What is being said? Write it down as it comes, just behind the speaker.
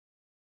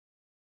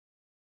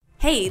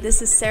Hey,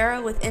 this is Sarah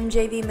with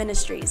MJV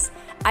Ministries.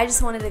 I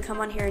just wanted to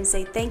come on here and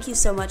say thank you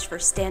so much for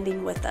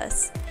standing with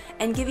us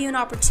and give you an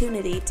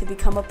opportunity to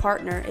become a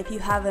partner if you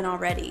haven't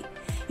already.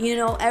 You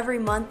know, every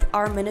month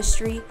our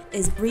ministry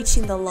is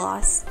reaching the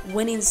lost,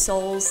 winning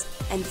souls,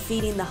 and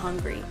feeding the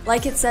hungry.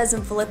 Like it says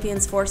in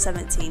Philippians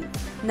 4:17,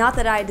 not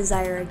that I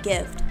desire a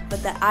gift,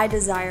 but that I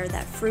desire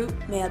that fruit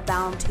may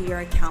abound to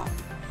your account.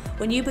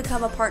 When you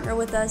become a partner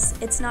with us,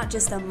 it's not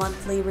just a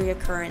monthly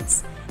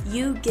reoccurrence.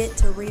 You get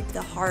to reap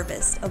the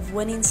harvest of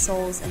winning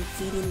souls and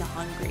feeding the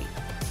hungry.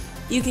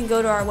 You can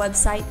go to our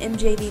website,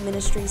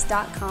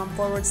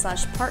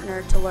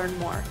 mjvministries.com/partner to learn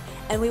more.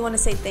 And we want to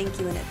say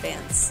thank you in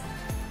advance.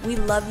 We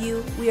love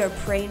you, we are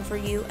praying for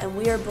you, and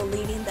we are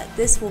believing that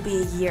this will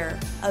be a year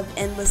of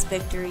endless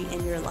victory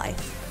in your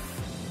life.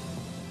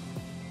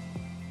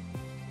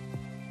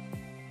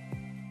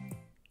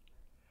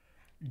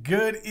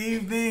 Good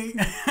evening,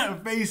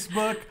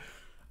 Facebook.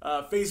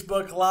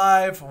 Facebook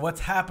Live, what's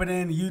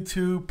happening,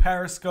 YouTube,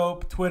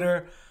 Periscope,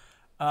 Twitter.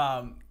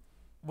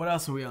 What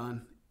else are we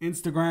on?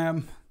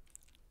 Instagram.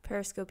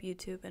 Periscope,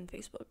 YouTube, and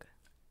Facebook.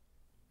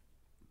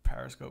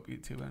 Periscope,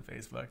 YouTube, and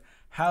Facebook.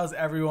 How's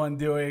everyone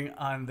doing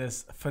on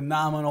this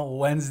phenomenal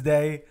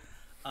Wednesday?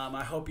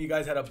 I hope you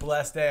guys had a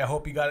blessed day. I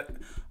hope you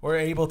were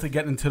able to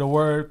get into the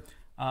Word.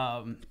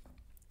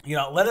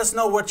 Let us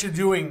know what you're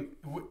doing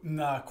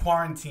in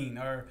quarantine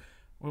or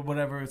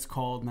whatever it's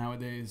called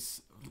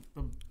nowadays.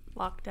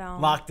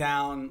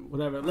 Lockdown,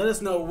 whatever. Let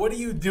us know, what are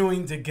you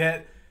doing to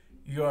get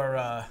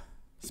your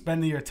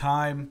spending your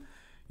time,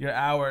 your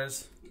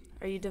hours?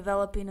 Are you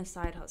developing a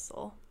side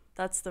hustle?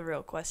 That's the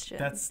real question.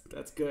 That's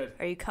good.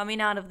 Are you coming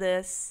out of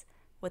this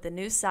with a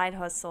new side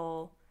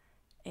hustle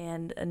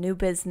and a new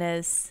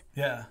business?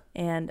 Yeah.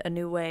 And a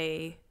new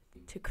way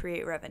to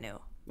create revenue?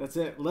 That's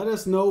it. Let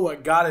us know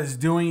what God is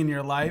doing in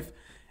your life.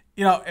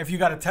 You know, if you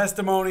got a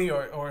testimony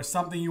or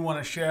something you want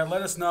to share,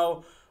 let us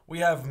know. We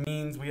have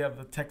means, we have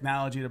the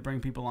technology to bring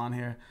people on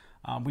here.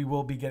 We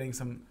will be getting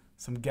some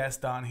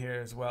guests on here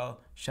as well.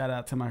 Shout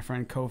out to my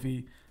friend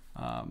Kofi,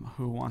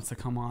 who wants to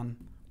come on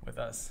with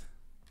us.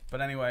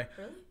 But anyway,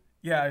 really?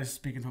 Yeah, I was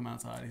speaking to him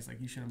outside. He's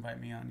like, you should invite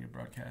me on your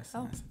broadcast.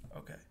 Oh. And I said,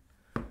 okay,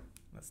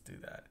 let's do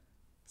that.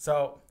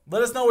 So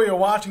let us know where you're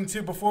watching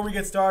too before we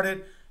get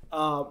started.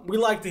 We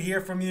like to hear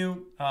from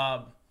you.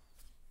 You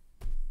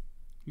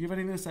have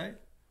anything to say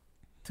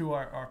to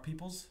our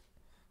peoples?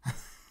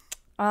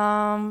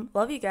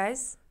 Love you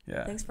guys.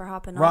 Yeah. Thanks for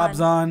hopping Rob's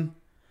on.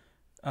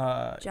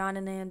 John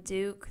and Ann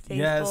Duke, Faithful,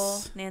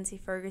 yes. Nancy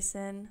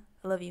Ferguson.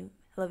 I love you,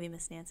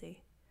 Miss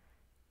Nancy.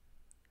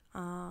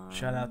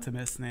 Shout out to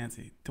Miss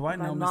Nancy. Do I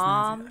know Miss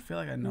mom? Nancy? I feel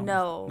like I know.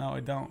 No. No, I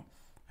don't.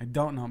 I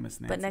don't know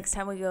Miss Nancy. But next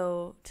time we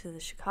go to the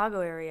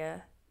Chicago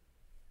area,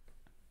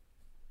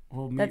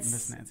 we'll meet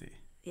Miss Nancy.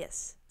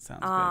 Yes.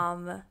 Sounds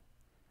good.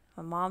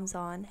 My mom's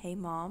on. Hey,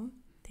 Mom.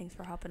 Thanks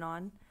for hopping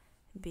on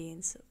and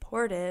being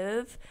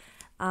supportive.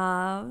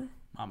 Mama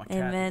Kathy.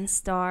 Amen.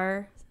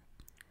 Star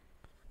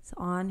is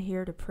on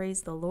here to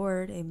praise the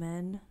Lord.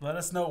 Amen. Let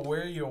us know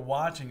where you're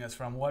watching us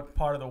from. What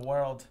part of the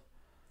world?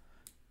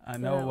 I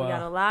know we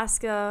got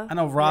Alaska. I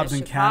know Rob's in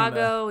Chicago.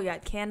 Canada. We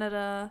got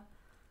Canada.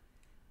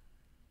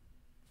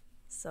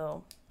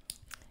 So,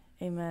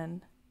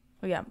 amen.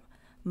 We got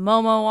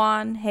Momo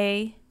on.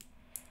 Hey.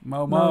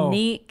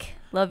 Monique.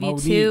 Love you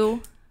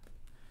too.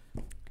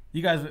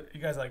 You guys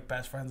are like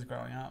best friends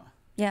growing up.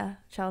 Yeah,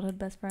 childhood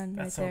best friend.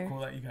 That's right so there.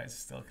 cool that you guys are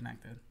still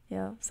connected.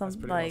 Yeah, That's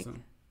pretty like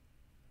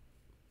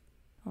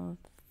awesome.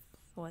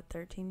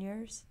 13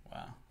 years?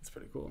 Wow, that's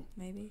pretty cool.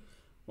 Maybe.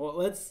 Well,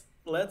 let's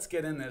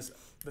get in this.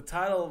 The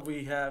title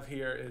we have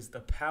here is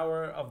The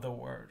Power of the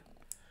Word.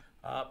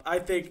 I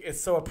think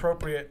it's so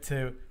appropriate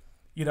to,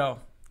 I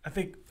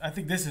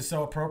think this is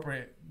so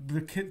appropriate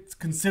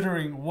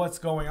considering what's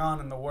going on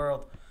in the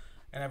world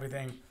and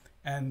everything.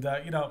 And,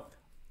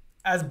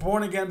 as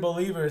born-again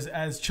believers,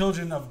 as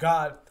children of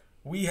God,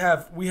 we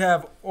have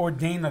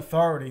ordained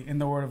authority in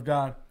the Word of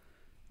God.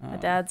 My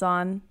dad's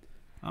on.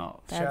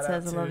 Oh, Dad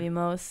says I love you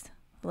most.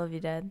 I love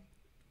you, Dad.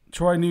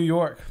 Troy, New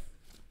York.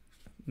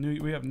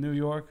 We have New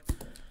York.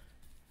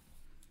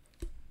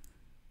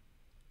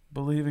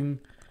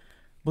 Believing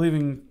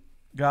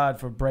God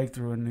for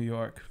breakthrough in New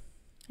York.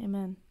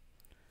 Amen.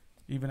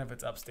 Even if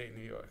it's upstate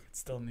New York, it's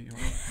still New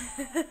York.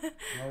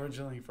 I'm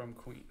originally from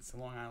Queens,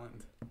 Long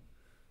Island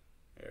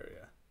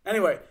area.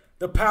 Anyway,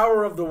 the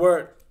power of the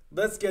Word.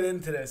 Let's get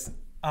into this.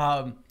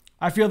 I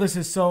feel this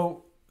is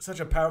such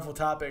a powerful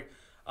topic.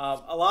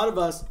 A lot of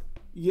us,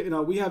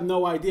 we have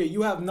no idea.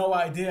 You have no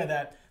idea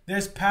that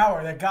there's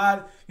power, that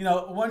God,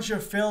 once you're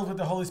filled with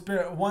the Holy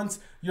Spirit, once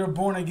you're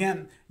born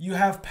again, you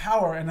have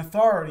power and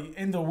authority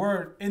in the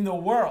Word, in the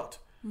world.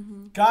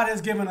 Mm-hmm. God has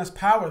given us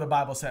power, the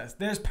Bible says.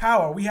 There's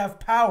power. We have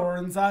power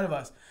inside of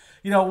us.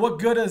 What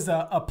good is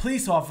a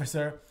police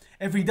officer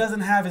if he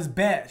doesn't have his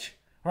badge?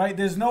 Right?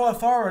 There's no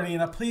authority in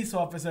a police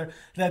officer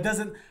that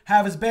doesn't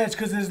have his badge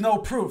because there's no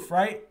proof,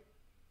 right?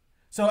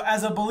 So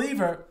as a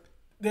believer,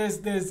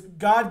 there's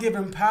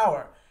God-given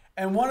power.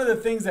 And one of the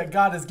things that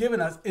God has given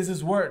us is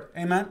His Word.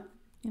 Amen?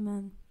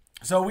 Amen.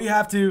 So we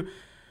have to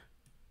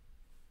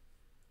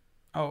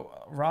Oh,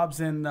 Rob's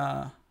in,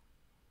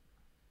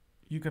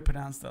 you could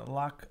pronounce the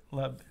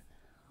Laklabish.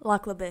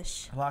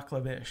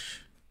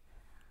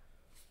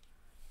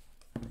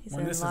 He's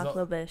When in this is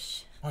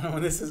Laklabish.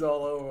 When this is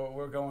all over,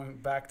 we're going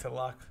back to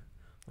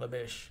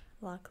Laklabish.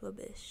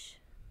 Laklabish.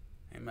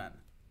 Amen.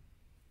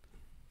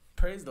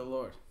 Praise the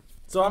Lord.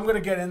 So I'm going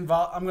to get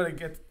involved. I'm going to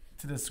get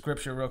to the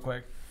scripture real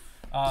quick.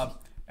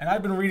 And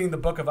I've been reading the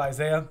book of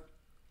Isaiah.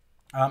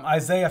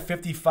 Isaiah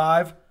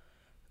 55,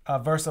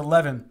 verse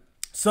 11.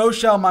 So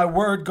shall my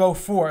word go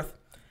forth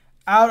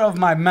out of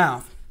my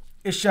mouth.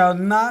 It shall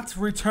not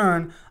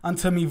return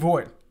unto me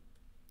void,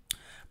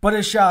 but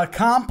it shall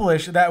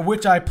accomplish that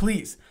which I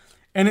please,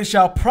 and it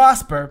shall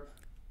prosper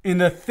in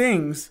the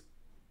things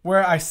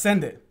where I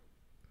send it.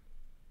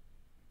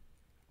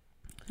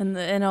 And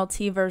the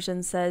NLT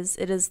version says,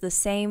 it is the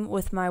same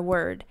with my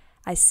word.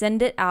 I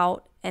send it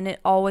out, and it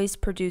always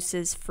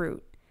produces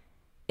fruit.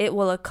 It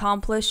will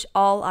accomplish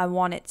all I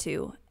want it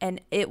to,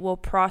 and it will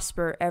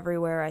prosper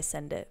everywhere I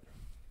send it.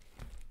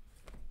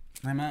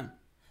 Amen.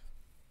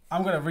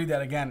 I'm going to read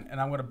that again,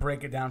 and I'm going to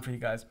break it down for you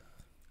guys.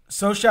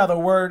 So shall the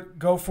word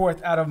go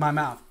forth out of my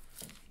mouth.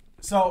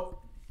 So,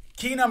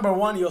 key number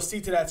one, you'll see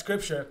to that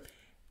scripture,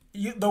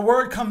 the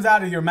word comes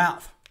out of your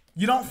mouth.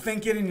 You don't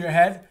think it in your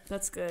head.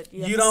 That's good.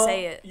 You don't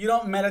say it. You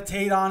don't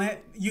meditate on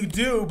it. You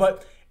do,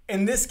 but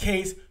in this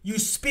case, you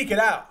speak it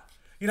out.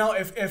 You know,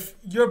 if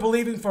you're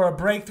believing for a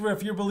breakthrough,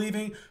 if you're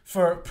believing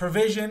for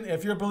provision,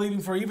 if you're believing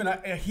for even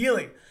a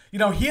healing, you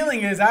know,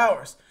 healing is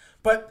ours.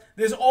 But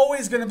there's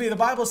always going to be, the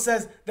Bible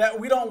says that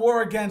we don't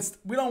war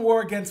against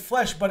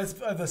flesh, but it's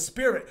the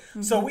spirit.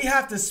 Mm-hmm. So we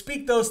have to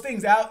speak those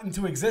things out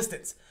into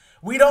existence.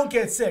 We don't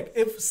get sick.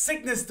 If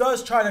sickness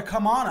does try to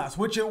come on us,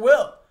 which it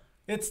will,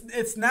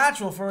 it's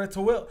natural for it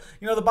to will.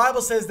 You know, the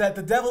Bible says that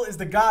the devil is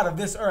the god of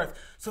this earth.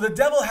 So the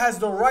devil has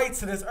the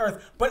rights to this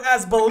earth. But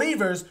as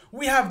believers,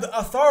 we have the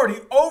authority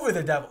over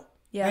the devil.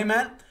 Yeah.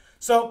 Amen?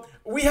 So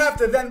we have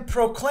to then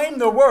proclaim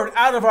the word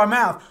out of our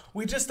mouth.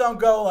 We just don't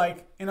go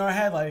like in our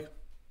head like,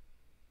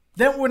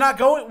 then we're not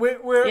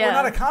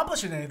not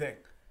accomplishing anything.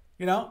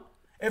 You know?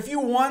 If you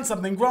want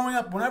something, growing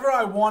up, whenever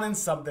I wanted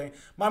something,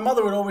 my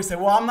mother would always say,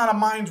 well, I'm not a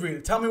mind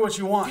reader. Tell me what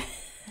you want.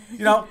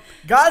 You know,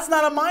 God's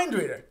not a mind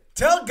reader.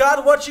 Tell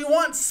God what you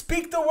want.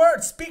 Speak the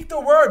word. Speak the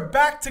word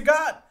back to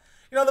God.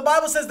 You know, the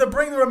Bible says to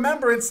bring the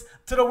remembrance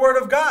to the word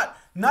of God.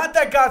 Not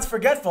that God's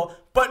forgetful,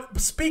 but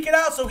speak it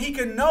out so he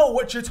can know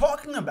what you're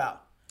talking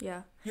about.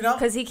 Yeah. You know?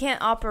 Because he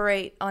can't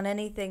operate on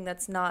anything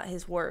that's not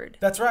his word.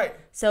 That's right.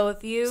 So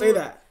if you... Say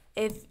that.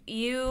 If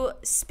you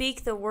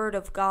speak the word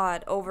of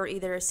God over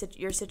either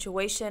your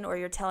situation or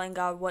you're telling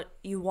God what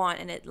you want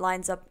and it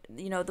lines up,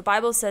 you know, the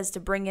Bible says to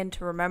bring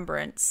into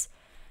remembrance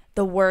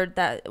the word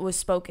that was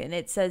spoken.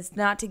 It says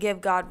not to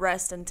give God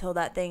rest until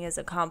that thing is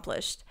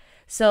accomplished.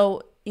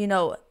 So, you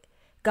know,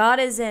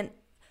 God isn't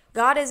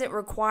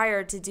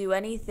required to do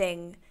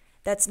anything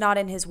that's not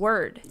in his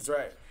word. That's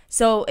right.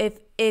 So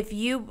if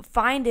you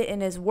find it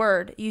in his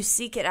word, you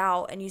seek it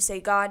out and you say,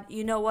 God,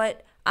 you know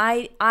what?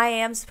 I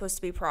am supposed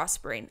to be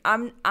prospering.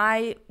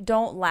 I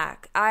don't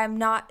lack. I'm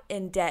not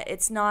in debt.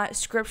 It's not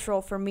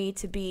scriptural for me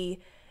to be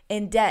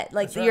in debt.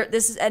 Like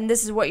this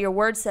is what your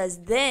word says.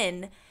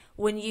 Then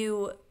when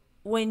you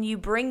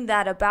bring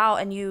that about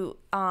and you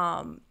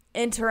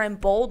enter in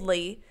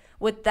boldly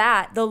with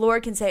that, the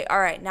Lord can say,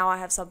 all right, now I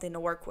have something to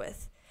work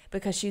with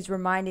because she's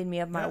reminding me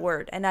of my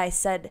word. And I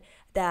said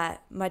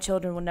that my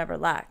children will never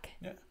lack.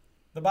 Yeah.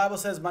 The Bible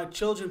says my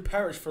children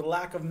perish for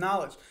lack of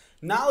knowledge.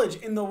 Knowledge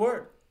in the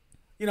word.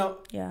 You know,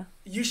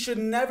 you should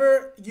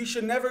never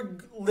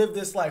live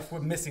this life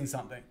with missing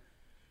something.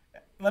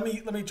 Let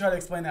me try to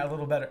explain that a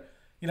little better.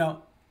 You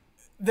know,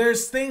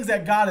 there's things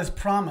that God has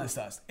promised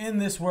us in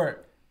this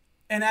word.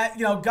 And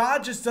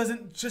God just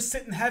doesn't just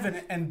sit in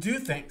heaven and do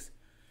things.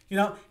 You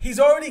know,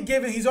 he's already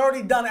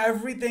done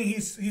everything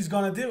he's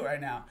going to do right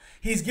now.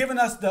 He's given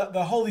us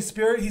the Holy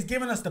Spirit. He's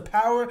given us the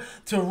power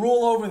to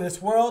rule over this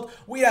world.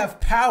 We have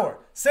power.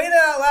 Say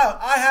that out loud.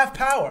 I have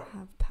power. I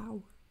have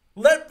power.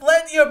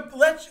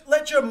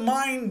 Let your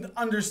mind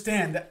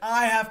understand that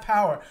I have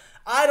power.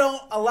 I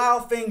don't allow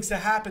things to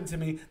happen to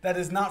me that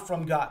is not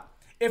from God.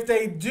 If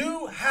they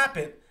do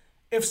happen,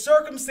 if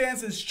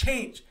circumstances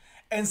change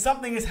and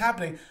something is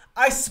happening,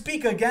 I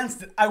speak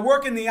against it. I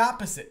work in the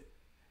opposite.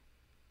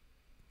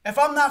 If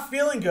I'm not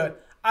feeling good,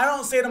 I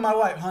don't say to my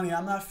wife, honey,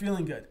 I'm not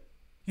feeling good.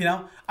 You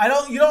know,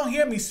 you don't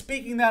hear me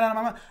speaking that out of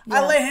my mouth.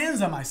 Yeah. I lay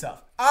hands on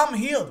myself. I'm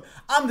healed.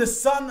 I'm the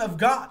son of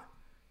God.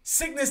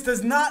 Sickness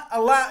is not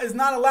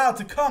allowed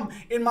to come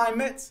in my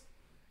midst.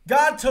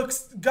 God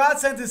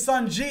sent his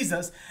son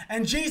Jesus,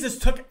 and Jesus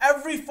took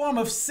every form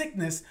of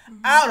sickness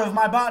out of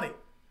my body.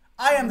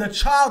 I am the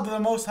child of the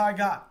Most High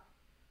God.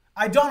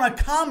 I don't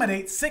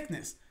accommodate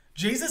sickness.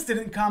 Jesus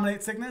didn't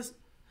accommodate sickness.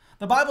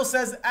 The Bible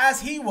says,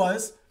 as he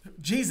was,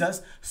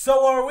 Jesus,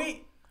 so are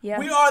we. Yeah.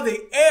 We are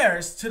the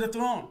heirs to the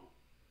throne.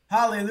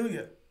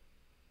 Hallelujah.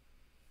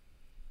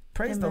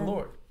 Praise Amen. The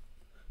Lord.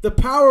 The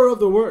power of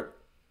the word.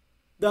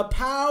 The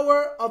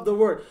power of the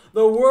word.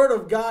 The word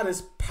of God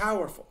is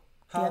powerful.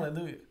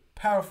 Hallelujah. Yeah.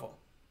 Powerful.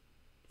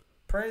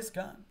 Praise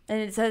God. And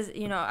it says,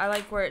 I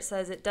like where it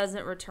says it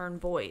doesn't return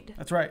void.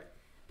 That's right.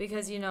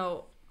 Because,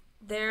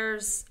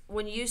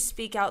 when you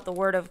speak out the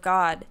word of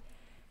God,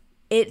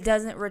 it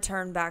doesn't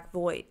return back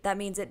void. That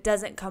means it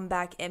doesn't come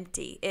back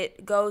empty.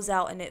 It goes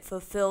out and it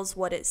fulfills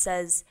what it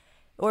says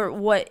or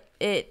what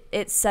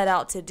it set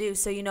out to do.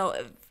 So,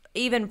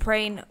 even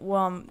praying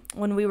when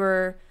we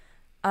were,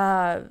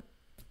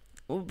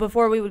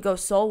 before we would go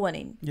soul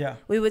winning,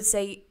 we would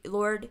say,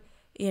 Lord,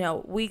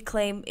 we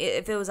claim,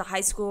 if it was a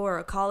high school or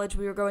a college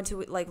we were going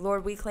to, like,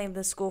 Lord, we claim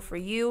this school for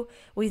you.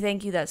 We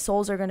thank you that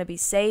souls are going to be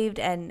saved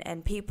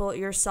and people,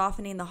 you're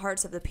softening the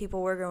hearts of the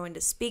people we're going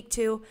to speak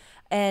to.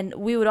 And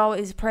we would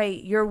always pray,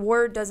 your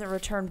word doesn't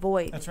return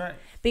void. That's right.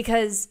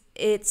 Because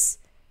it's,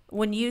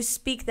 when you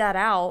speak that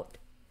out,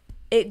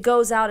 it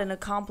goes out and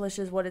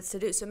accomplishes what it's to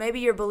do. So maybe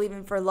you're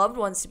believing for loved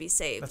ones to be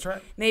saved. That's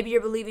right. Maybe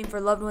you're believing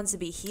for loved ones to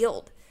be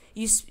healed.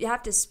 You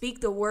have to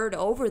speak the word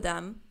over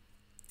them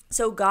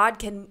so God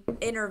can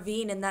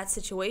intervene in that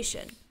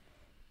situation.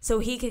 So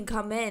he can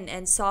come in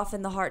and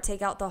soften the heart,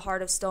 take out the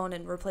heart of stone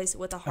and replace it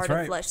with a heart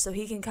of flesh. So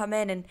he can come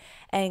in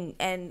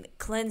and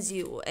cleanse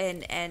you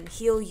and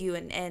heal you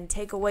and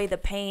take away the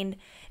pain,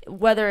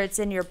 whether it's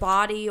in your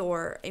body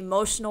or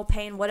emotional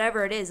pain,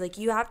 whatever it is. Like,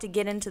 you have to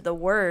get into the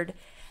word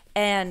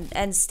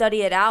and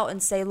study it out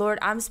and say, Lord,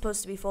 I'm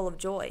supposed to be full of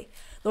joy.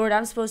 Lord,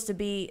 I'm supposed to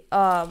be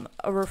a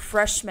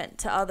refreshment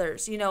to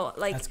others.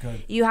 That's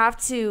good. You have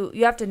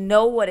to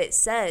know what it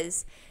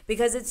says,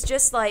 because it's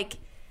just like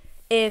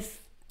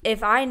if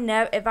I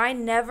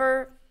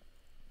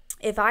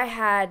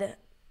had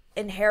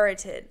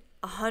inherited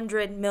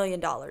 $100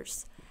 million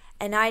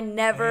and I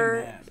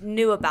never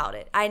knew about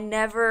it, I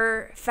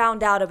never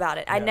found out about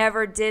it, I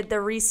never did the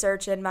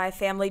research in my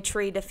family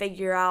tree to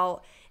figure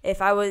out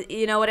if I was,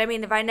 what I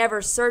mean? If I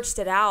never searched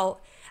it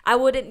out, I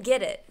wouldn't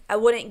get it. I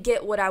wouldn't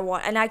get what I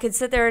want. And I could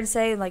sit there and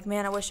say, like,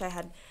 man, I wish I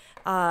had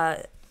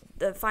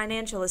the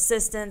financial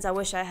assistance. I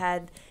wish I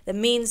had the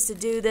means to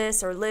do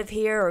this or live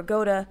here or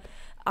go to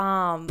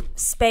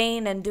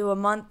Spain and do a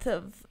month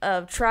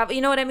of travel.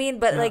 You know what I mean?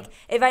 But like,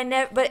 if I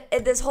never, but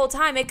this whole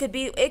time it could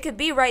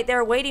be right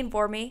there waiting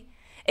for me.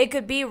 It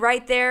could be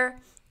right there,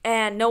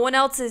 and no one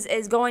else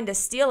is going to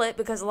steal it,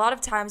 because a lot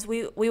of times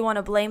we want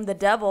to blame the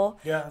devil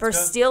for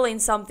stealing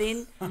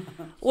something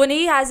when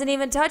he hasn't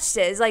even touched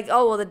it. It's like,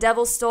 oh, well, the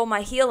devil stole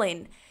my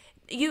healing.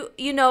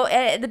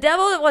 The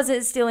devil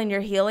wasn't stealing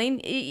your healing.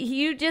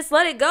 You just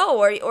let it go,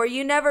 or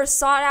you never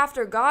sought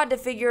after God to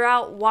figure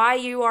out why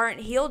you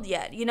aren't healed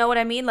yet. You know what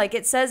I mean? Like,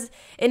 it says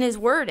in his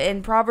word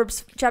in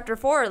Proverbs chapter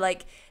 4,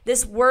 like,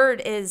 this word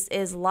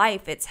is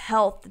life. It's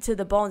health to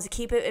the bones.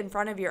 Keep it in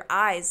front of your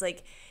eyes.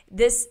 Like,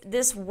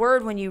 this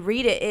word, when you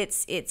read it,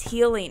 it's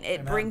healing.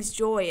 It brings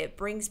joy. It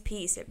brings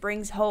peace. It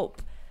brings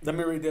hope. Let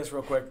me read this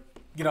real quick.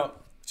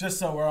 Just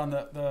so we're on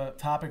the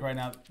topic right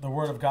now, the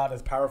word of God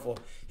is powerful.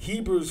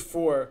 Hebrews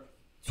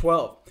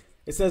 4:12.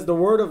 It says, the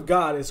word of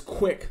God is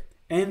quick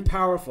and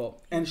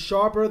powerful and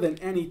sharper than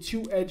any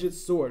two-edged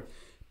sword,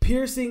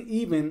 piercing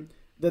even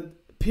to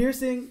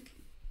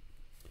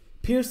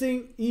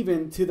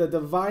the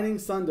dividing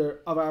sunder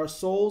of our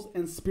souls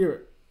and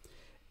spirit,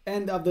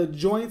 and of the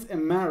joints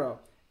and marrow,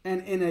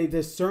 and in a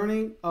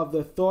discerning of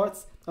the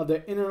thoughts of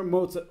the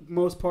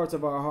innermost parts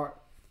of our heart.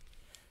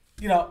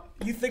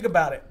 You think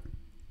about it.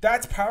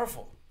 That's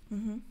powerful.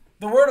 Mm-hmm.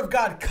 The word of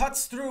God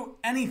cuts through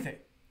anything.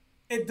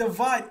 It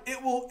divides.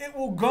 It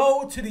will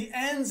go to the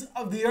ends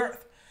of the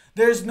earth.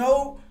 There's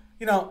no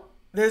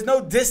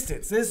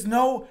distance. There's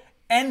no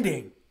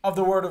ending of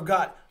the word of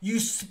God. You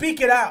speak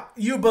it out.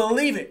 You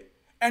believe it,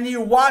 and you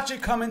watch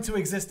it come into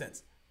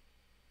existence.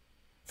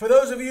 For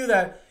those of you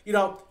that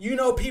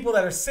people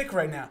that are sick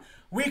right now,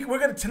 we're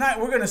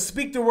gonna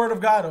speak the word of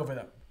God over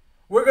them.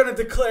 We're going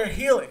to declare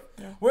healing.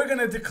 Yeah. We're going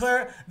to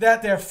declare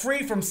that they're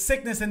free from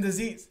sickness and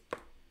disease.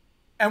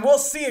 And we'll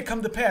see it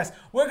come to pass.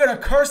 We're going to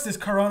curse this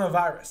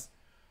coronavirus.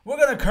 We're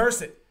going to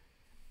curse it.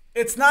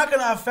 It's not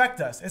going to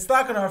affect us. It's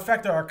not going to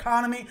affect our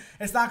economy.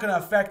 It's not going to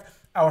affect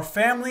our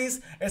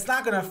families. It's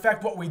not going to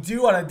affect what we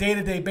do on a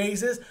day-to-day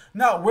basis.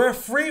 No, we're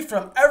free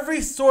from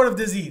every sort of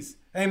disease.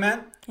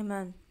 Amen?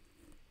 Amen.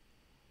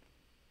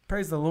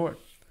 Praise the Lord.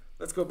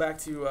 Let's go back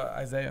to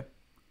Isaiah.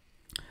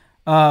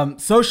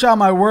 So shall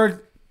my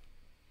word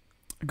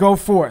go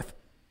forth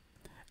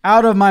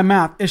out of my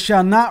mouth. It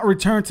shall not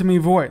return to me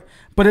void,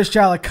 but it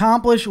shall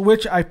accomplish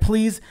which I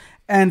please,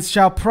 and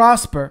shall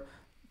prosper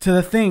to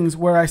the things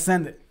where I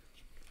send it.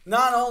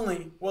 Not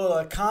only will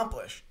it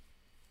accomplish,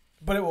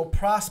 but it will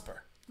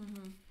prosper.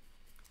 Mm-hmm.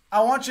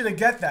 I want you to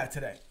get that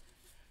today.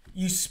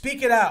 You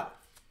speak it out.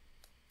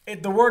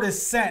 The word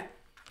is sent,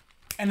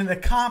 and it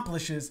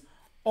accomplishes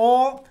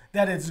all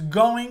that it's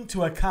going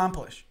to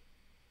accomplish.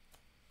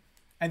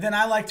 And then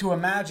I like to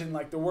imagine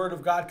like the word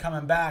of God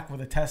coming back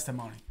with a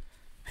testimony.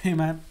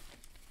 Amen.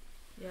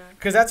 Yeah.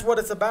 Because that's what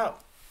it's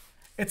about.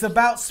 It's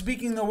about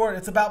speaking the word.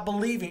 It's about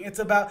believing. It's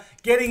about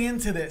getting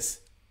into this,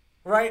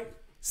 right?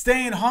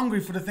 Staying hungry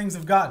for the things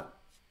of God.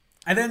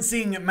 And then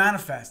seeing it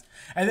manifest.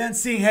 And then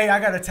seeing, hey, I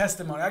got a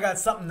testimony. I got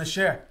something to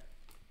share.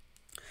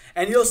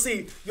 And you'll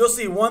see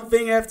one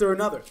thing after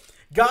another.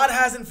 God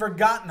hasn't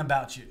forgotten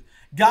about you.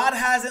 God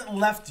hasn't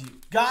left you.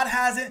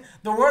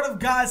 The word of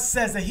God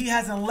says that he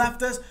hasn't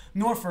left us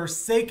nor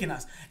forsaken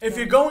us. If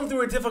you're going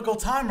through a difficult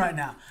time right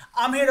now,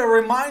 I'm here to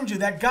remind you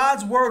that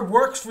God's word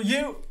works for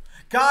you.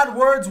 God's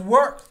words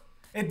work.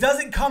 It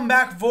doesn't come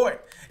back void.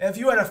 If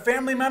you had a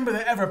family member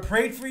that ever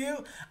prayed for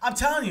you, I'm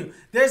telling you,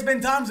 there's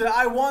been times that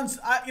I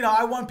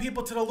won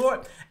people to the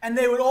Lord, and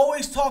they would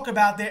always talk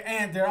about their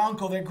aunt, their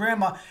uncle, their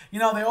grandma. They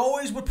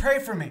always would pray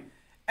for me.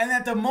 And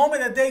at the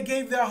moment that they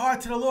gave their heart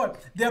to the Lord,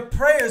 their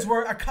prayers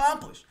were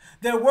accomplished.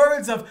 Their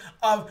words of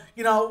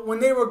when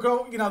they were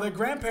their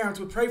grandparents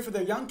would pray for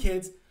their young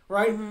kids,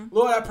 right? Mm-hmm.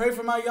 Lord, I pray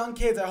for my young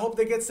kids. I hope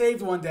they get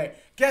saved one day.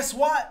 Guess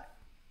what?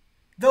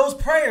 Those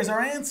prayers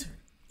are answered.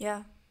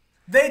 Yeah.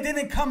 They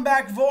didn't come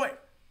back void.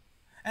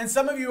 And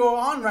some of you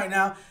are on right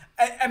now,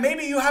 and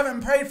maybe you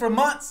haven't prayed for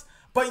months,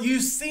 but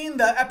you've seen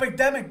the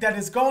epidemic that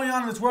is going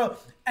on in this world,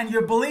 and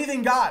you're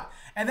believing God.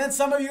 And then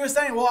some of you are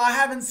saying, well, I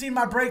haven't seen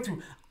my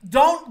breakthrough.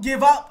 Don't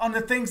give up on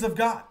the things of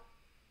God.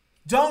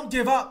 Don't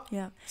give up.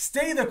 Yeah.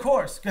 Stay the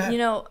course. Go ahead.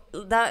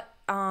 That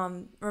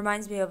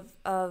reminds me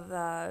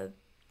of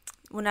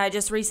when I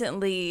just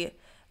recently,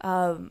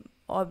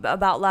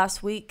 about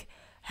last week,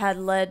 had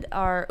led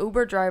our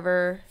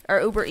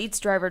Uber Eats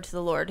driver to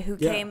the Lord, who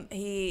came.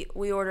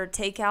 We ordered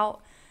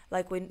takeout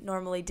like we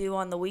normally do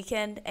on the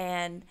weekend,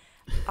 and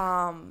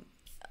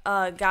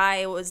a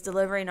guy was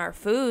delivering our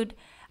food,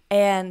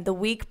 and the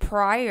week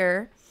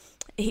prior,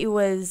 he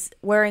was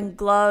wearing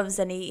gloves,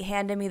 and he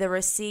handed me the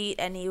receipt,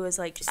 and he was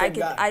like,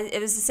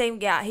 it was the same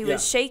guy. He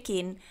was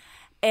shaking,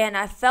 and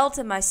I felt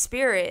in my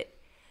spirit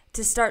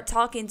to start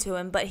talking to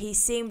him, but he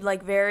seemed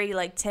like very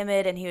like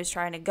timid, and he was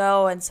trying to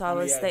go, and so and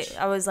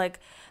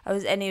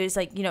he was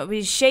like, he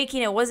was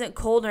shaking. It wasn't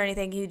cold or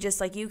anything. He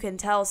just like, you can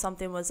tell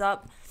something was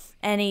up,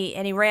 and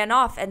he ran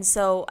off. And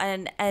so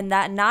and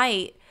that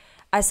night,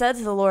 I said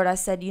to the Lord, I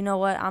said, you know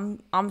what,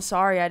 I'm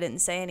sorry I didn't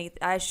say anything.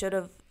 I should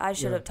have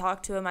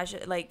talked to him. I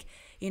should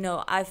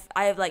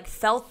I've like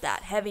felt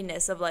that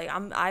heaviness of like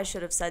I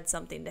should have said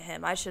something to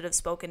him. I should have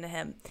spoken to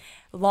him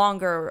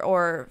longer,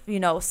 or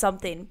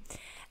something.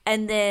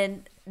 And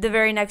then the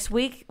very next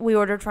week, we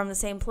ordered from the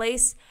same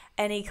place,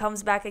 and he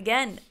comes back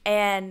again,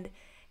 and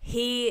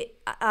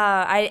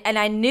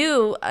I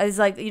knew, I was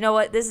like, you know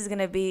what, this is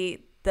gonna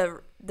be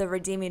the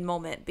redeeming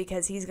moment,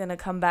 because he's gonna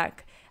come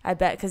back, I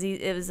bet, because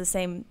it was the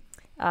same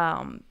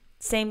time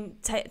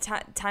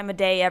of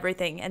day,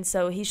 everything. And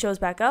so he shows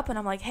back up, and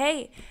I'm like,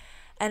 hey,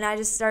 and I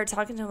just started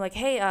talking to him like,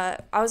 hey,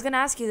 I was gonna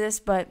ask you this,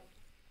 but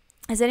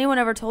has anyone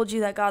ever told you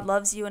that God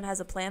loves you and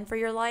has a plan for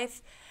your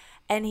life?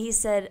 And he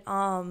said,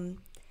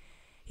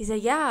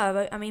 yeah,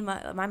 but I mean,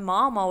 my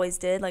mom always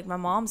did. Like, my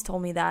mom's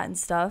told me that and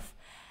stuff.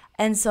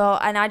 And so,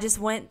 and I just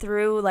went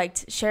through like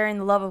sharing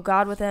the love of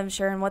God with him,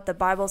 sharing what the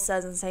Bible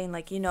says, and saying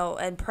like,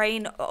 and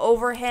praying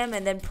over him,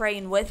 and then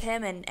praying with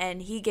him,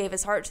 and he gave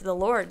his heart to the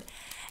Lord.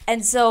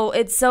 And so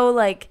it's so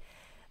like,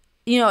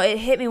 it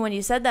hit me when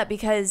you said that,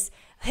 because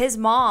his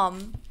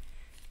mom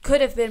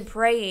could have been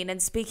praying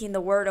and speaking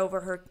the word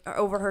over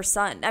her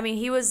son. I mean,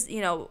 he was,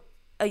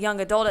 a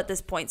young adult at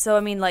this point. So, I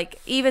mean, like,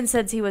 even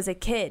since he was a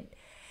kid,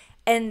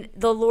 and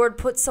the Lord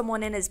put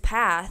someone in his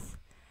path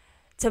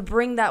to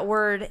bring that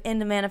word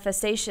into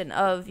manifestation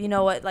of,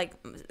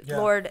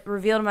 Lord,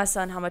 reveal to my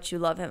son how much you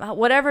love him.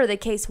 Whatever the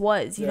case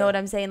was, you know what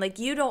I'm saying? Like,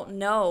 you don't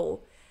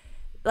know.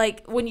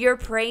 Like, when you're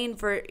praying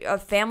for a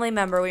family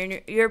member,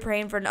 when you're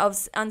praying for an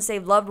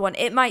unsaved loved one,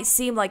 it might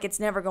seem like it's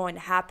never going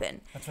to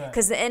happen. That's right.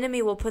 Because the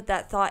enemy will put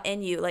that thought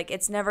in you, like,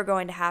 it's never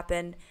going to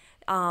happen.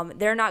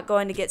 They're not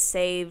going to get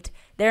saved.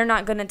 They're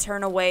not going to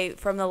turn away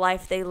from the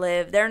life they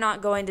live. They're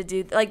not going to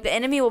do, like, the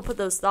enemy will put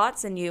those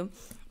thoughts in you,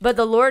 but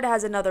the Lord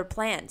has another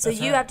plan. So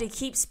you have to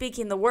keep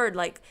speaking the word,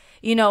 like,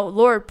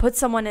 Lord, put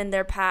someone in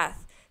their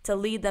path to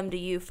lead them to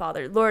you,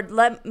 Father. Lord,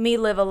 let me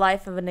live a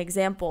life of an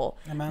example.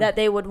 Amen. That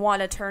they would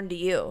want to turn to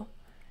you.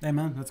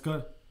 Amen. That's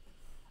good.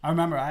 I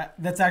remember,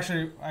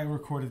 I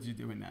recorded you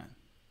doing that.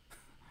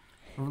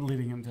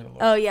 Leading him to the Lord.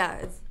 Oh,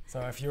 yeah. So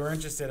if you're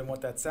interested in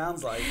what that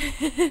sounds like,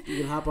 you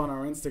can hop on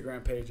our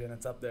Instagram page, and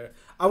it's up there.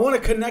 I want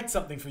to connect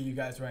something for you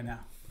guys right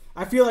now.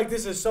 I feel like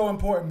this is so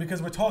important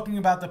because we're talking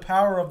about the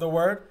power of the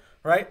word,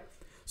 right?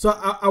 So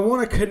I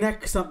want to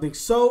connect something.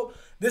 So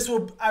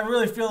I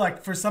really feel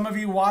like for some of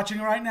you watching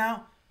right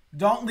now,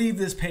 don't leave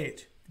this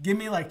page. Give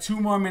me like 2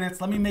 more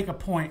minutes. Let me make a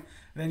point.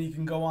 Then you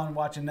can go on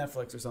watching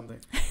Netflix or something.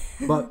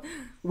 But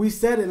we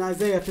said in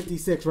Isaiah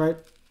 56, right?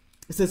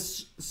 It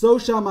says, so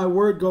shall my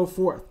word go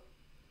forth.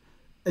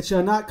 It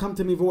shall not come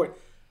to me void.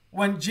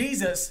 When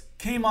Jesus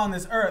came on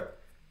this earth,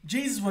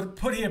 Jesus was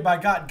put here by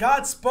God.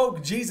 God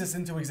spoke Jesus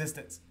into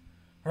existence,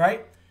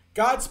 right?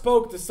 God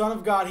spoke the Son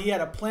of God. He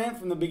had a plan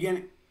from the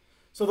beginning.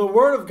 So the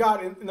word of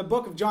God in the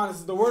book of John, it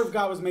says the word of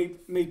God was made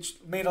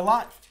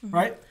alive,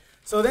 right?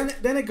 So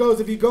then it goes,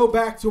 if you go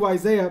back to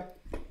Isaiah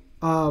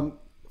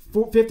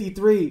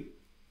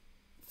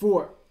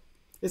 53:4,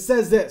 it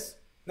says this.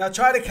 Now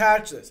try to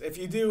catch this. If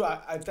you do,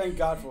 I thank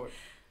God for it,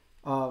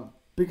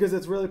 because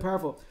it's really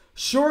powerful.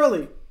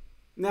 Surely,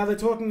 now they're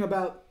talking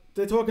about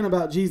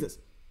Jesus.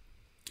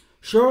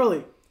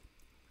 Surely,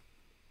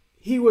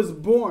 He was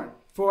born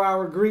for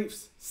our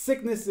griefs,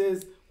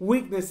 sicknesses,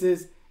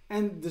 weaknesses,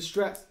 and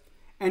distress,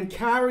 and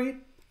carried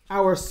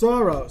our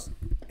sorrows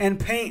and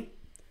pain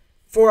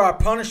for our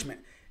punishment.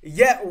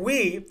 Yet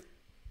we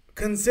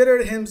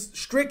considered him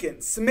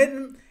stricken,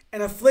 smitten,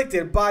 and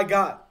afflicted by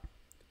God,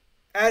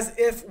 as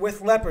if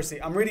with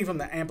leprosy. I'm reading from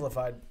the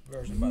Amplified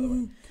version, by the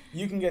way.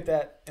 You can get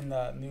that in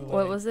the New Living.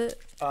 What was it?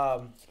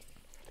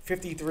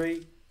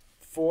 53,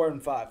 4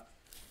 and 5.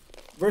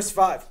 Verse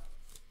 5.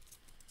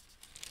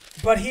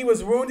 But he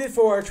was wounded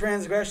for our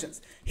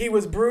transgressions. He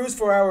was bruised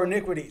for our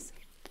iniquities,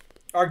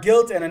 our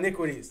guilt and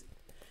iniquities.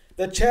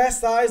 The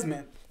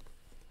chastisement,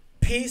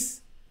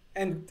 peace,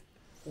 and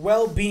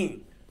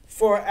well-being,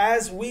 for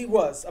as we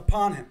was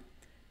upon him,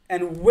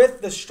 and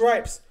with his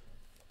stripes,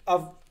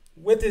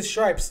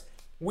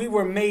 we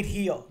were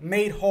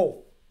made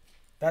whole.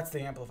 That's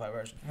the Amplified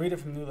version. Read it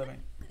from New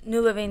Living.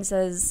 New Living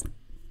says,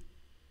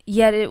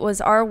 yet it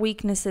was our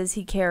weaknesses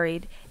he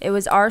carried. It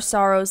was our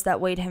sorrows that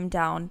weighed him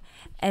down.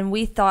 And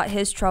we thought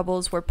his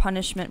troubles were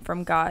punishment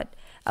from God,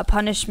 a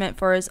punishment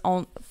for his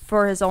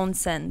own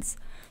sins.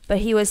 But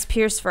he was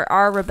pierced for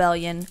our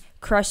rebellion,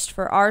 crushed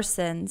for our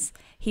sins.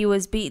 He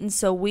was beaten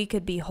so we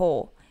could be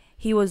whole.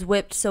 He was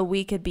whipped so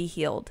we could be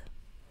healed.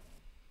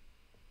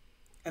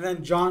 And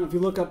then John, if you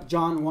look up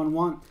John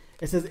 1:1,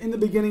 it says, in the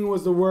beginning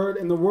was the Word,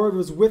 and the Word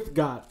was with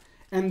God,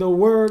 and the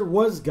Word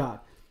was God.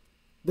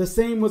 The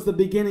same was the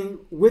beginning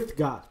with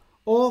God.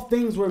 All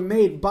things were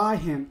made by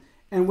him,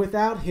 and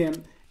without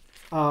him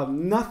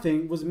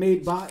nothing was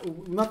made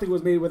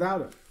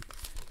without him.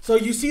 So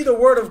you see the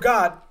Word of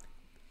God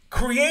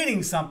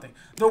creating something.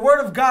 The Word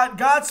of God,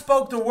 God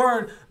spoke the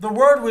Word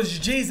was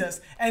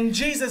Jesus, and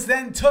Jesus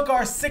then took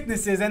our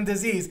sicknesses and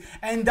disease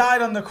and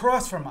died on the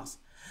cross from us.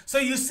 So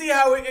you see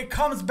how it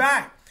comes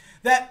back.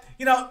 That,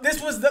 this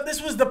was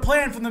the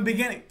plan from the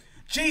beginning.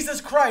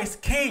 Jesus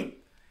Christ came.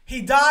 He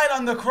died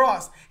on the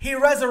cross. He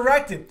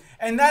resurrected.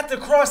 And at the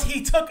cross,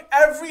 he took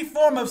every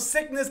form of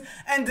sickness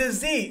and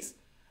disease.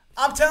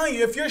 I'm telling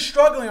you, if you're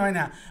struggling right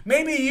now,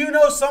 maybe you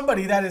know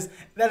somebody that is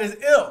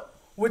ill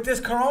with this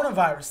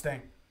coronavirus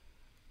thing.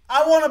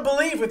 I want to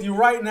believe with you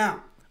right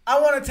now. I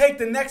want to take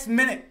the next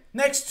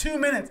 2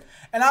 minutes,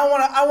 and I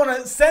want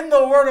to send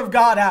the Word of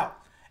God out.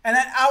 And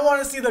I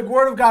want to see the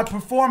Word of God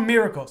perform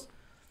miracles.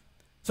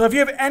 So if you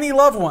have any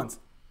loved ones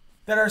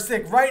that are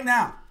sick right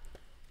now,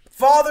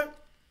 Father,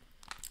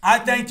 I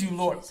thank you,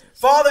 Lord.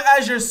 Father,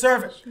 as your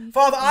servant,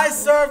 Father, I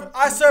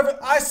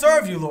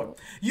serve you, Lord.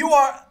 You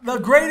are the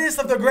greatest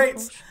of the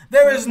greats.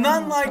 There is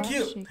none like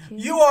you.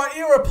 You are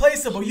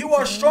irreplaceable. You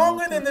are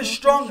stronger than the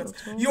strongest.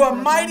 You are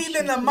mighty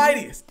than the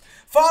mightiest.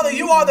 Father,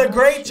 you are the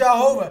great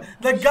Jehovah,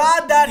 the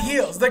God that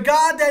heals, the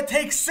God that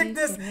takes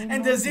sickness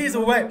and disease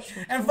away.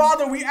 And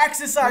Father, we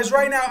exercise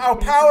right now our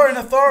power and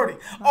authority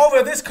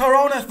over this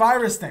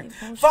coronavirus thing.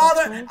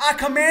 Father, I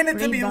command it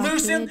to be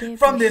loosened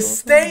from this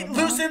state,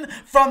 loosened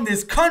from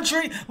this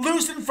country,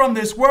 loosened from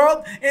this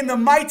world, in the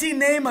mighty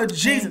name of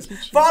Jesus.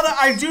 Father,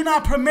 I do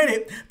not permit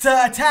it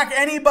to attack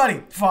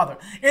anybody, Father.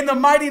 In the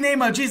mighty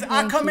name of Jesus,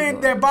 I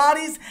command their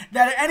bodies,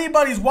 that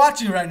anybody's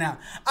watching right now,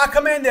 I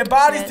command their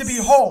bodies to be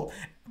whole.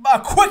 A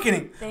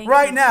quickening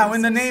right now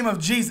in the name of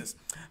Jesus.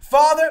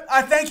 Father,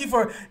 I thank you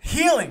for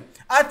healing.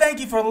 I thank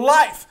you for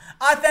life.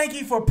 I thank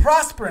you for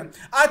prospering.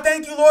 I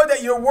thank you, Lord,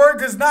 that your word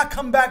does not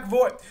come back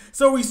void.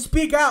 So we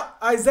speak out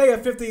Isaiah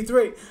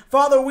 53.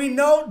 Father, we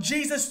know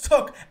Jesus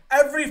took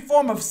every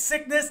form of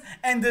sickness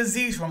and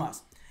disease from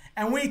us.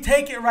 And we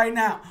take it right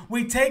now.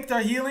 We take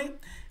the healing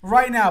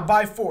right now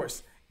by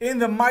force. In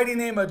the mighty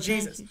name of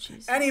Jesus.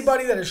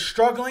 Anybody that is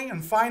struggling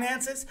in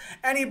finances,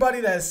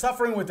 anybody that is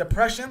suffering with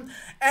depression,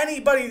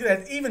 anybody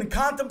that's even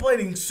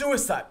contemplating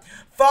suicide,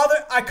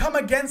 Father, I come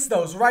against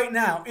those right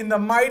now in the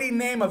mighty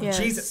name of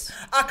Jesus.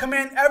 I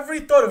command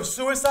every thought of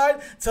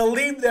suicide to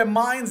leave their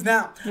minds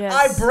now.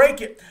 I break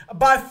it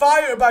by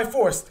fire or by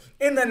force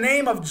in the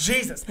name of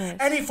Jesus.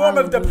 Any form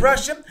of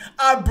depression,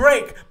 I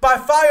break by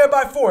fire or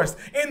by force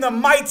in the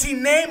mighty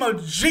name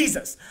of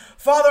Jesus.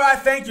 Father, I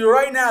thank you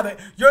right now that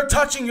you're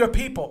touching your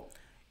people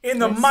in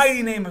the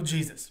mighty name of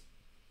Jesus.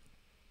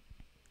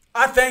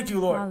 I thank you,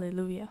 Lord.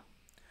 Hallelujah.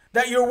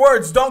 That your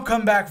words don't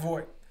come back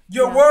void.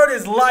 Your word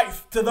is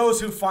life to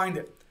those who find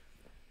it.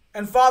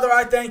 And Father,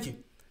 I thank you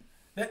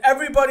that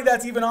everybody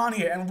that's even on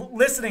here and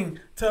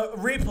listening to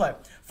replay,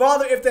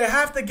 Father, if they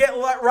have to get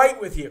right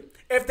with you,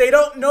 if they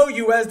don't know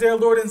you as their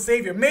Lord and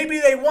Savior,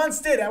 maybe they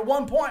once did at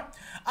one point,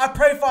 I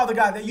pray, Father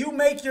God, that you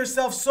make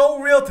yourself so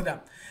real to them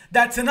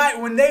that tonight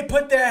when they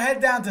put their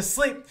head down to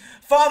sleep,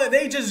 Father,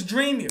 they just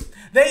dream you.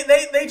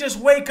 They just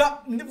wake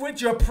up with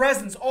your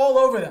presence all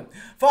over them.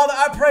 Father,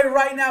 I pray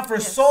right now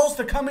for souls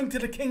to come into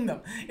the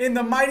kingdom in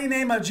the mighty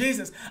name of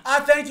Jesus.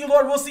 I thank you,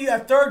 Lord. We'll see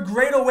that third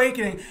great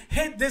awakening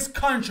hit this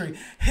country,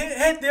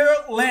 hit their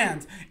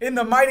land in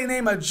the mighty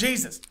name of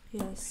Jesus.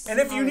 Yes. And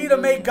if you need to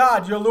make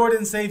God your Lord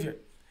and Savior,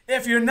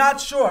 if you're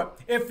not sure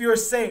if you're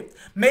saved,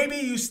 maybe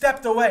you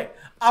stepped away,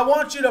 I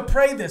want you to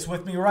pray this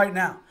with me right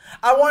now.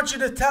 I want you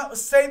to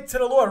say to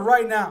the Lord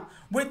right now,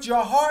 with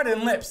your heart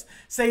and lips,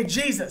 say,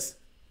 Jesus,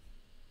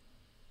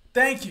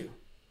 thank you.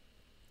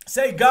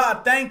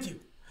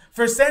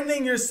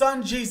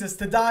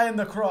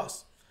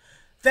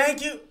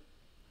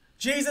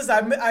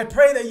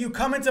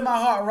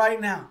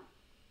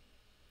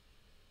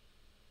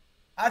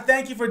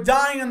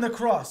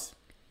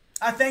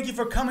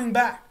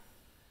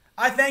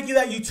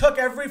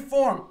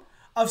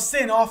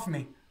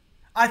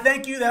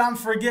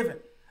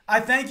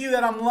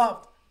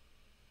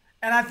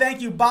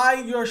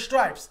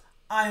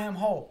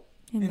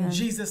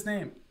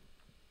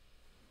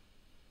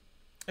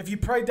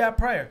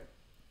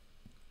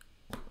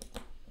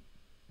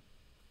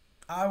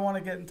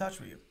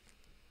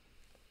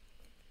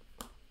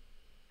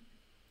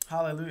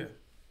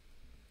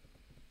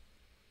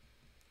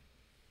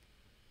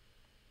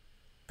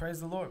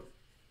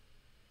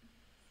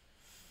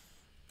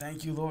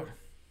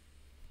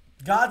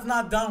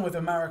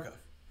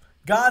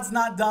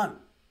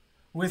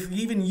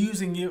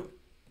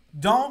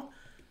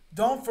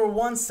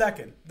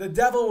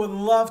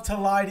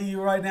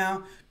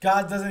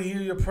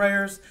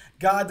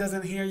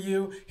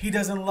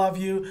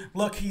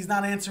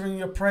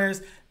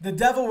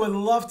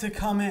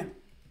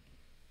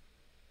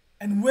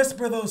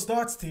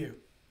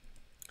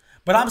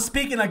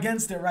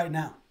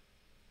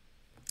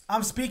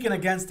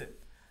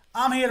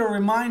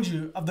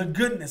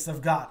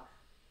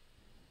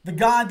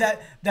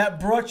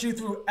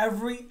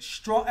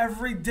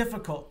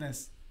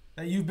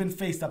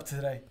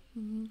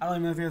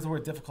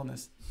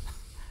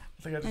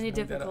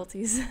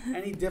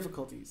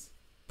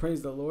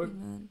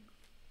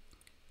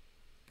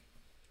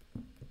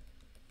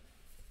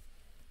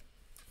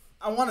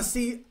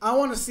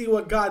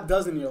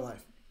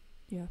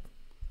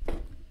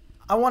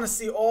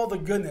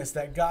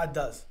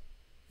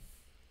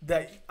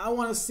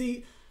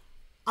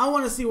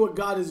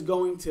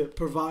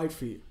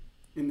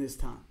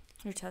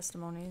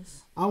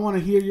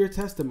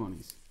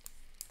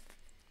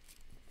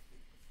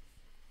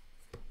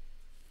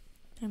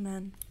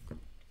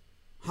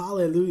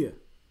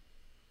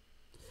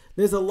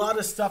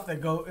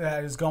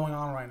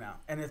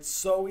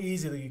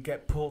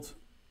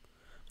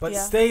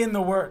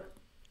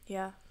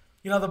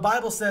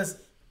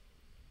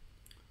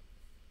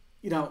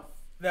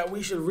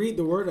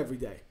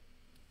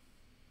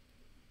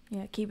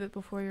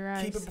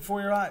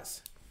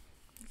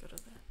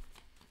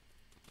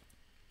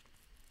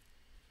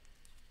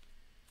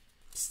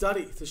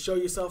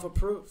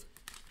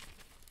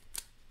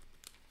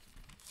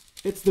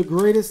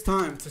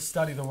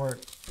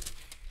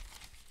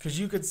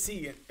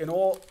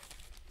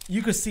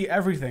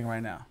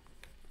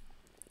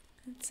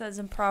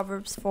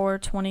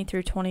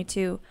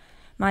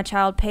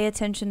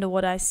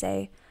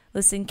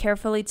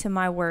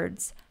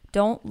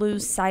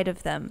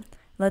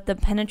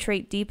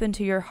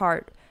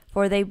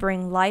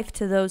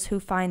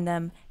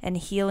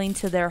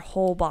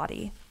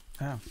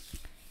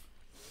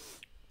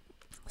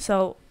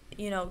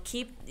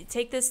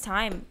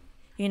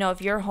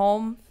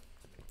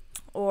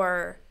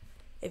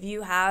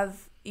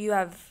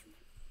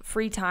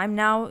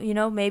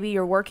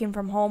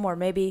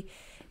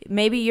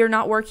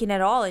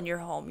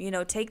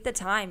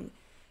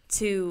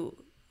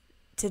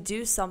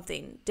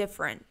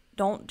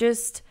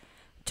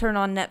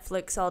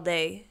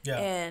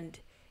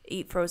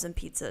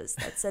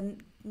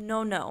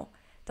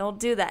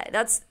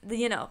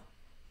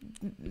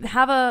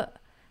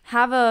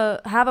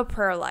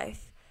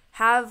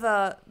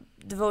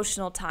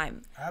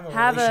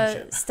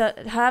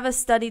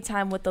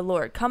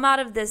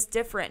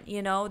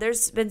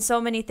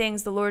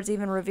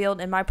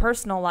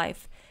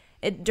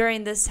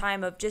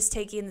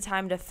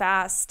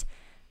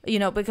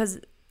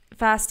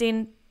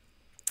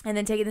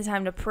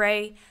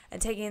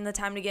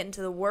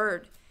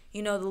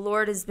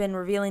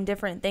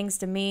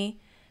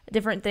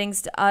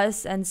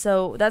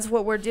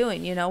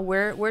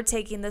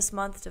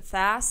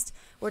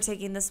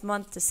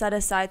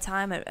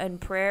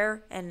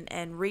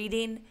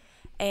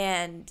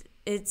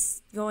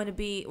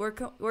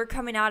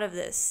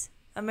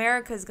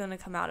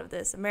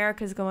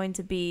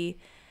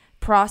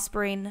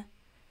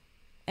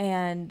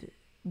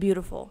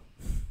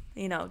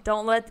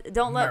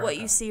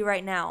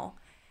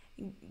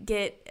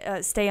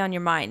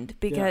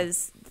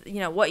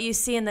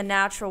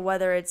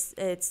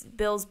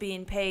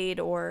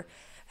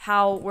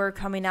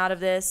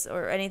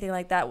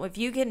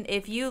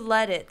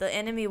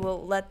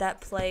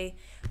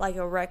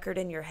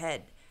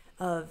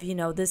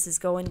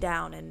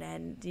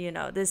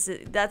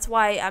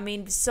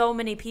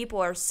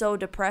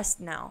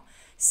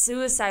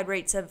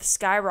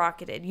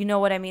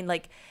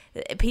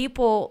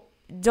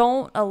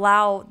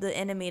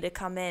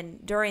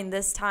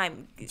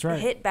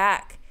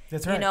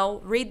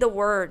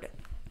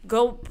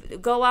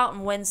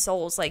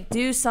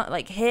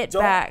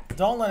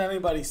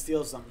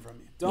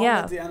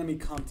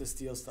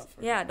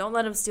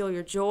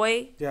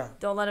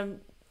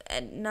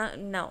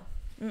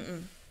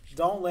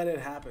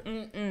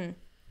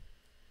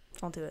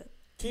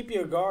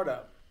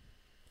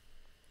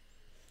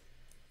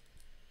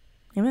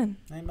 Amen.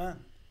 Amen.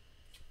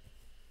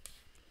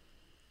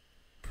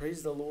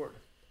 Praise the Lord.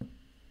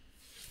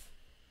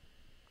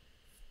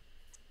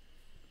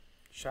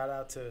 Shout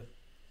out to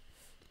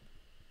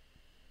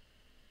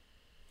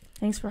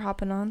Thanks for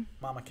hopping on.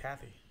 Mama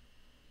Kathy.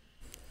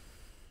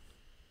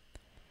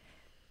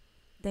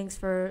 Thanks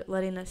for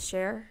letting us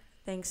share.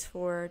 Thanks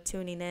for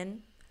tuning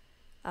in.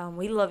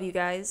 We love you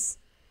guys,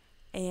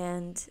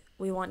 and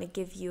we want to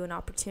give you an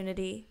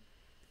opportunity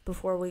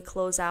before we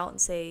close out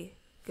and say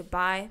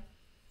goodbye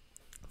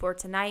for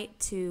tonight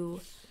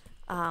to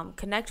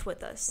connect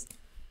with us.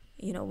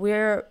 You know,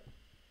 we're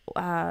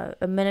a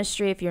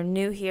ministry. If you're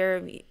new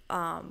here,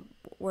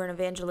 we're an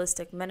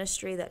evangelistic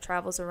ministry that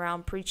travels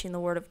around preaching the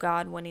word of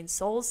God, winning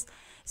souls.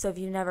 So if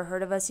you've never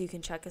heard of us, you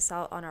can check us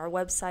out on our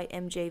website,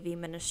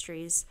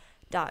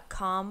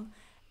 mjvministries.com,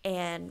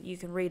 and you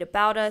can read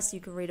about us. You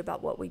can read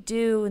about what we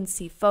do and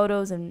see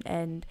photos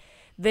and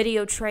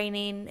video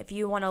training. If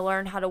you want to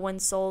learn how to win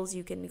souls,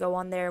 you can go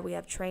on there. We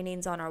have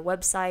trainings on our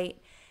website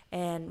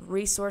and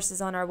resources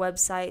on our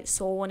website,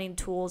 soul winning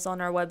tools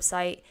on our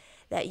website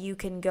that you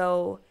can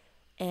go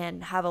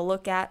and have a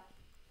look at.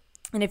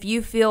 And if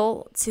you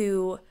feel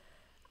to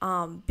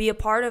be a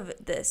part of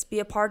this, be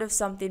a part of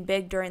something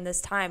big during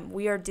this time,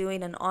 we are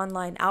doing an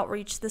online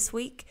outreach this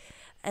week,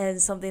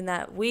 and something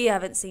that we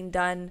haven't seen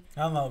done.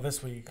 I don't know,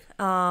 this week.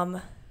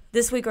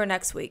 This week or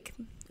next week.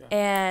 Yeah.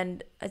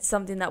 And it's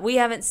something that we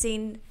haven't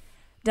seen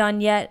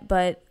done yet,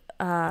 but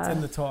it's in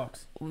the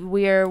talks.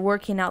 We are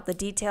working out the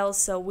details,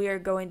 so we are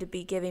going to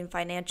be giving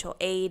financial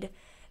aid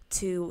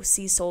to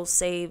see souls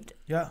saved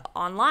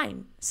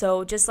online.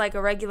 So just like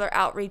a regular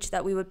outreach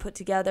that we would put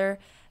together,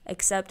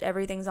 except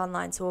everything's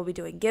online. So we'll be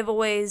doing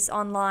giveaways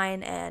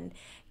online and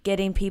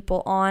getting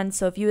people on.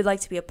 So if you would like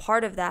to be a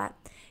part of that,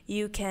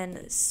 you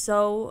can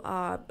sow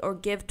or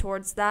give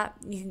towards that.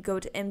 You can go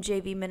to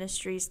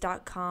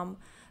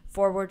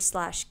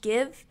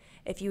mjvministries.com/give.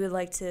 If you would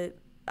like to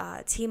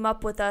team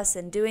up with us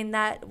in doing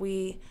that,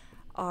 we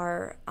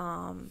are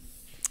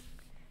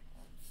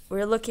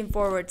we're looking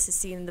forward to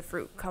seeing the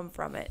fruit come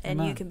from it,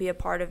 and you can be a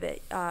part of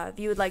it. If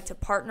you would like to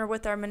partner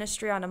with our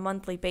ministry on a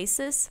monthly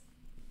basis,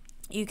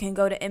 you can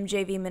go to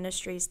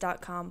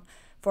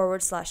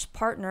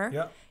mjvministries.com/partner.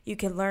 Yep. You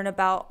can learn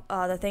about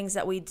the things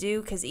that we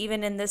do, because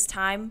even in this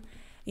time,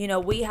 you know,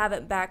 we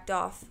haven't backed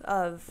off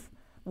of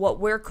what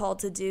we're called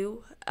to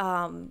do.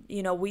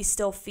 You know, we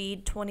still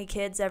feed 20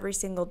 kids every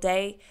single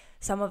day.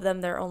 Some of them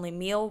their only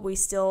meal. We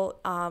still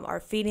are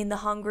feeding the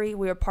hungry.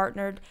 We are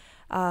partnered.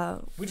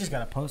 We just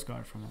got a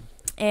postcard from them.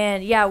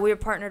 And yeah, we are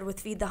partnered with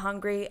Feed the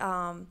Hungry.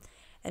 And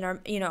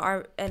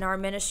our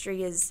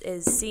ministry is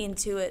seeing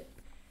to it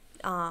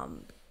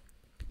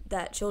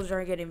that children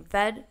are getting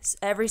fed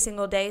every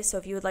single day. So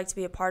if you would like to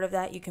be a part of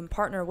that, you can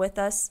partner with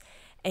us,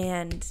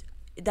 and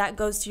that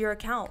goes to your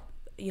account.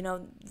 You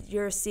know,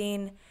 you're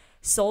seeing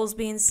souls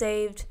being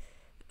saved,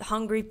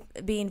 hungry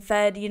being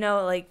fed. You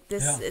know, like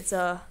this.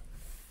 Yeah.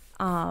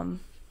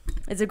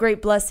 It's a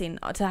great blessing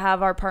to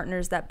have our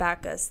partners that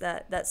back us,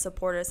 that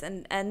support us.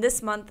 And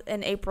this month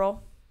in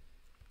April,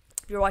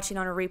 if you're watching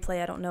on a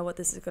replay, I don't know what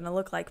this is going to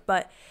look like,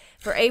 but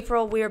for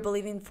April, we are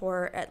believing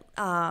for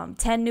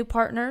 10 new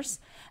partners,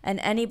 and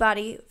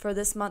anybody for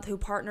this month who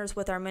partners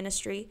with our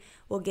ministry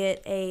will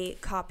get a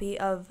copy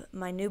of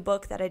my new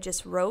book that I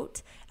just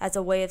wrote as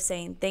a way of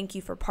saying thank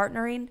you for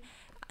partnering.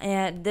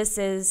 And this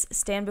is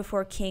Stand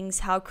Before Kings,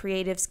 How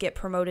Creatives Get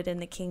Promoted in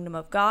the Kingdom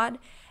of God.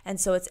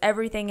 And so it's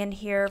everything in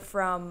here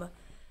from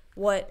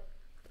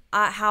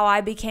how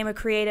I became a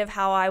creative,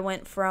 how I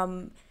went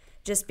from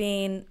just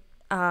being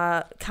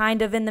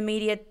kind of in the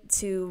media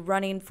to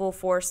running full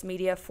force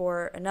media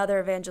for another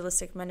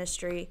evangelistic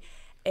ministry,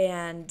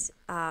 and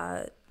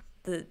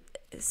the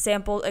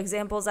sample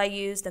examples I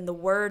used and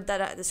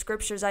the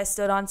scriptures I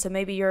stood on. So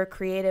maybe you're a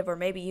creative, or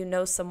maybe you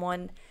know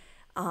someone,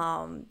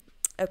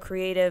 a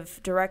creative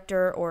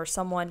director, or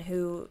someone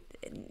who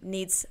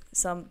needs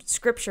some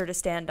scripture to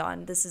stand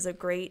on. This is a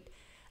great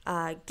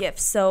gift.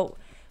 So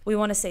we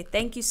want to say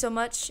thank you so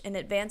much in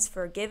advance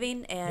for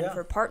giving and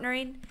for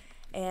partnering.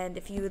 And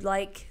if you would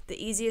like, the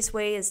easiest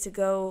way is to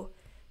go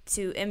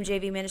to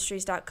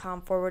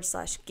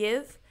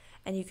mjvministries.com/give.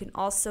 And you can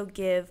also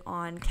give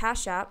on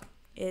Cash App.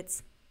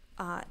 It's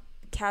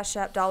Cash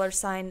App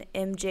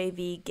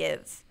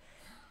 $MJVGive.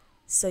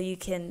 So you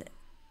can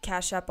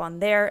Cash App on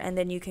there, and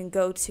then you can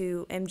go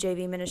to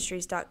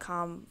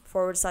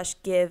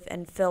mjvministries.com/give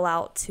and fill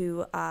out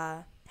to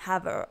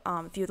have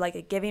if you'd like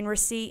a giving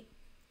receipt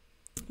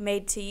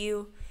made to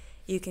you,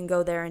 you can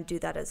go there and do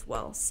that as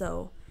well.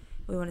 So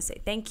we want to say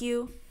thank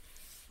you.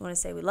 We want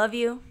to say we love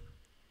you.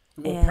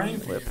 We're praying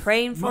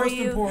for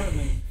you. Most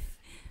importantly,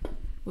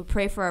 we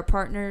pray for our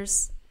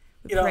partners.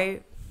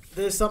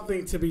 There's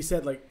something to be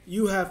said. Like,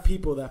 you have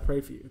people that pray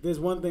for you. There's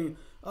one thing,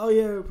 oh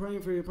yeah, we're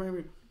praying for you.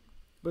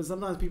 But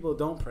sometimes people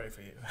don't pray for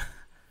you.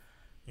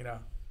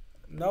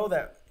 Know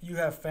that you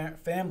have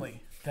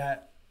family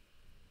that's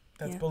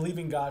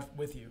believing God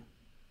with you.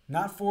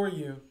 Not for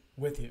you,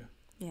 with you.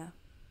 Yeah.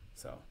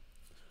 So,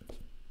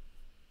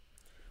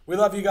 we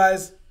love you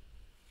guys.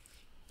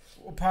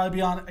 We'll probably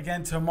be on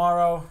again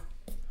tomorrow.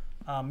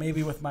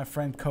 Maybe with my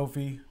friend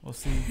Kofi. We'll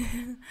see.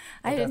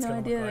 I had no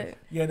idea. Like.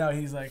 Yeah, no,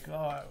 he's like,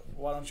 oh,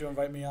 why don't you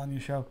invite me on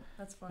your show?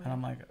 That's funny. And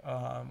I'm like,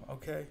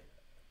 okay.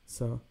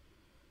 So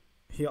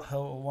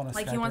he'll want to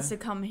like Skype he wants in.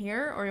 to come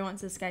here or he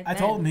wants to Skype I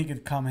told him he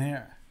could come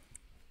here.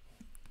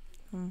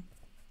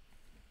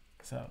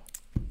 So.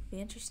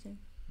 Be interesting.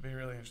 Be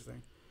really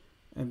interesting.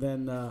 And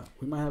then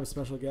we might have a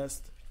special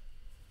guest.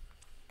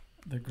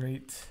 The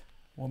great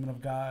woman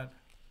of God,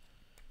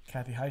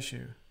 Kathy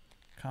Haishu,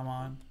 come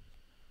on.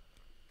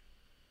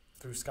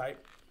 Through Skype.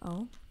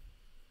 Oh.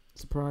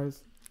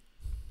 Surprise.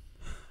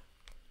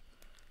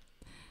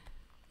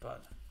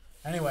 But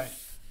anyway,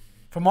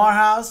 from our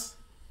house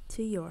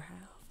to your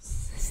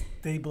house.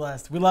 Stay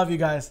blessed. We love you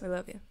guys. We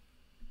love you.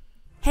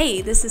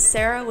 Hey, this is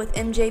Sarah with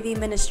MJV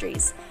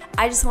Ministries.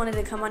 I just wanted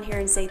to come on here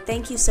and say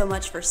thank you so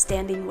much for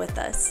standing with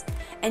us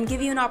and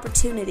give you an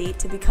opportunity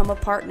to become a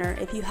partner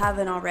if you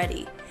haven't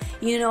already.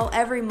 You know,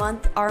 every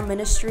month our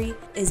ministry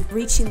is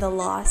reaching the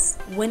lost,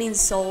 winning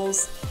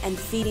souls, and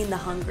feeding the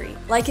hungry.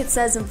 Like it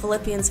says in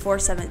Philippians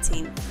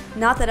 4:17,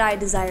 not that I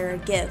desire a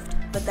gift,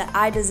 but that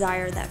I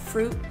desire that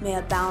fruit may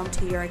abound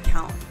to your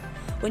account.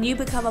 When you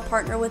become a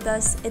partner with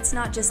us, it's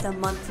not just a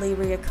monthly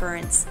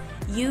reoccurrence.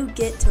 You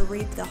get to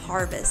reap the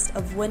harvest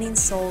of winning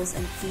souls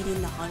and feeding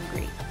the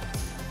hungry.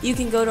 You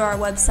can go to our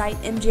website,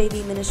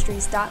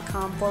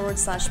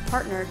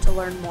 mjvministries.com/partner to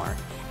learn more.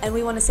 And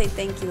we want to say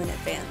thank you in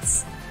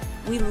advance.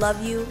 We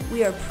love you,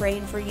 we are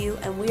praying for you,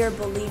 and we are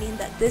believing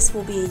that this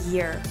will be a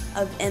year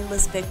of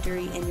endless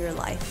victory in your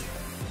life.